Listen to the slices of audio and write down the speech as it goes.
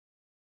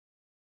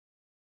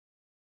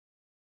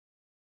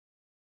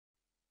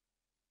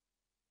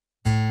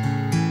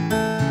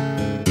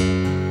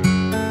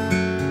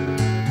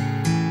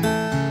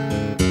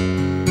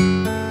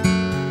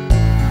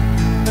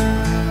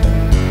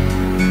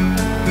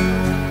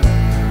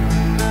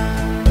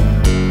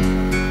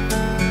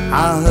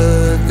I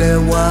heard there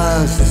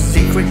was a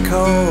secret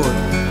chord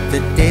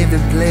that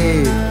David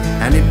played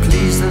and it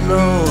pleased the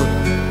Lord.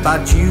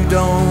 But you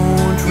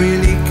don't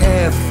really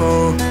care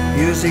for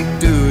music,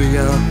 do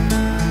ya?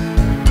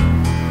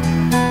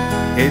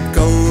 It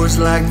goes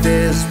like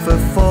this: for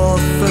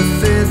fourth, for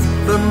fifth,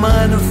 the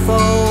minor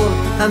fall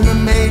and the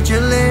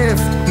major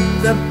lift,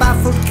 the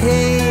baffled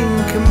king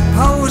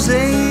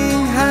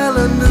composing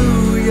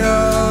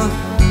hallelujah,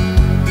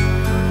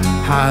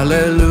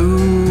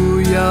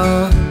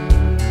 hallelujah,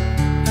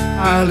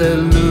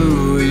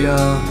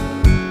 hallelujah,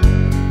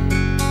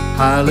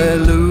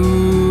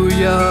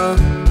 hallelujah,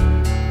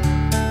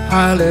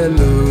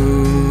 hallelujah.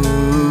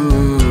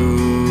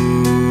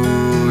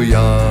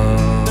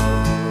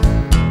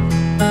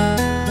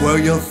 Well,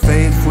 your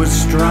faith was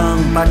strong,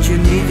 but you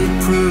needed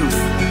proof.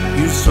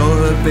 You saw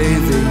her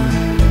bathing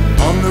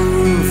on the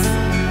roof.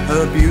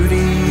 Her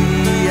beauty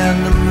and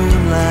the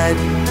moonlight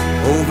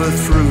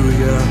overthrew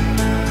you.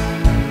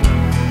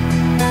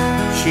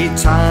 She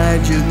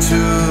tied you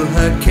to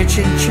her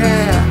kitchen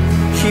chair.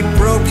 She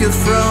broke your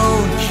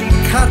throat, she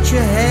cut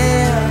your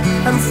hair,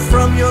 and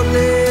from your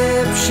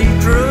lips she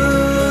drew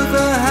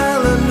the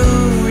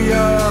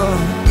hallelujah,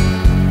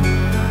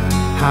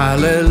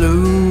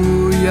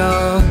 hallelujah,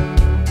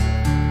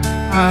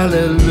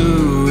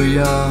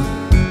 hallelujah,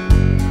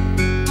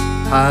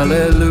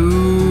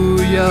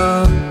 hallelujah,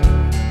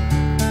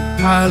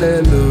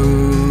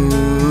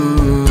 hallelujah.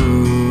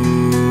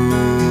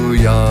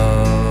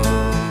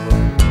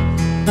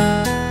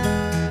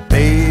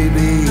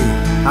 Baby,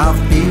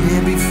 I've been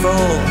here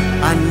before.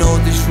 I know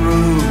this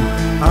room,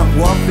 I've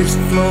walked this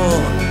floor.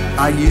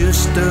 I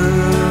used to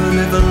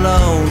live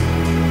alone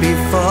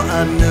before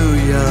I knew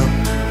you.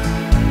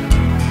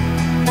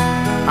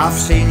 I've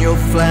seen your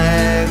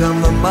flag on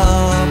the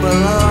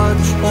marble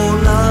arch. Oh,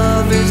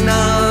 love is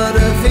not a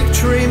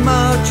victory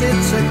march.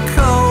 It's a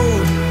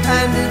cold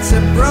and it's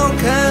a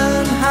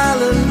broken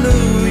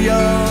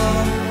hallelujah,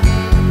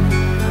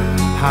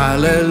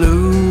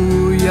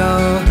 hallelujah,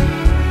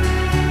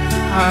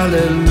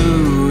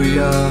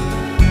 hallelujah,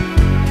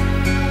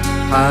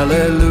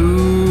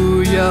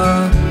 hallelujah,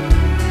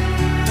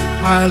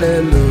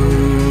 hallelujah.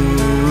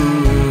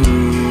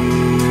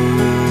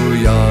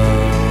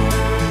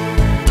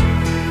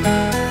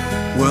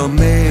 Well,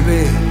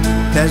 maybe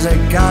there's a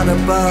God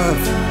above,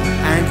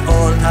 and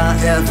all I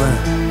ever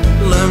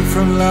learned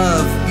from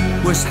love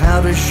was how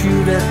to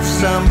shoot at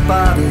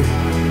somebody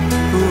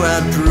who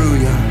outdrew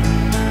you.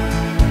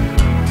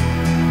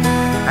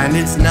 And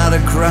it's not a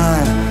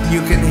cry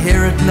you can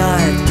hear at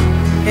night.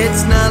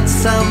 It's not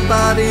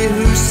somebody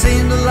who's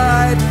seen the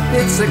light.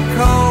 It's a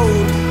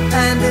cold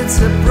and it's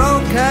a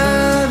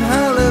broken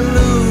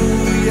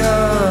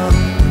hallelujah,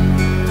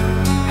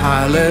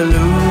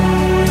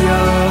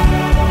 hallelujah,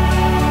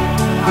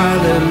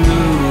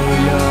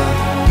 hallelujah,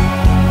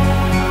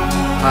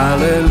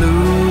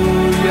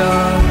 hallelujah,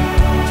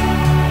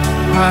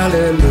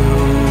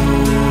 hallelujah,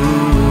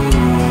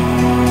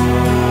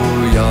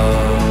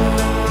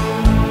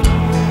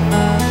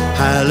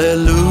 hallelujah,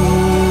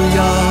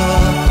 hallelujah,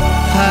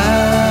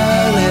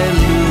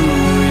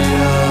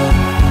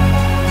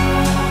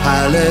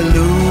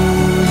 hallelujah.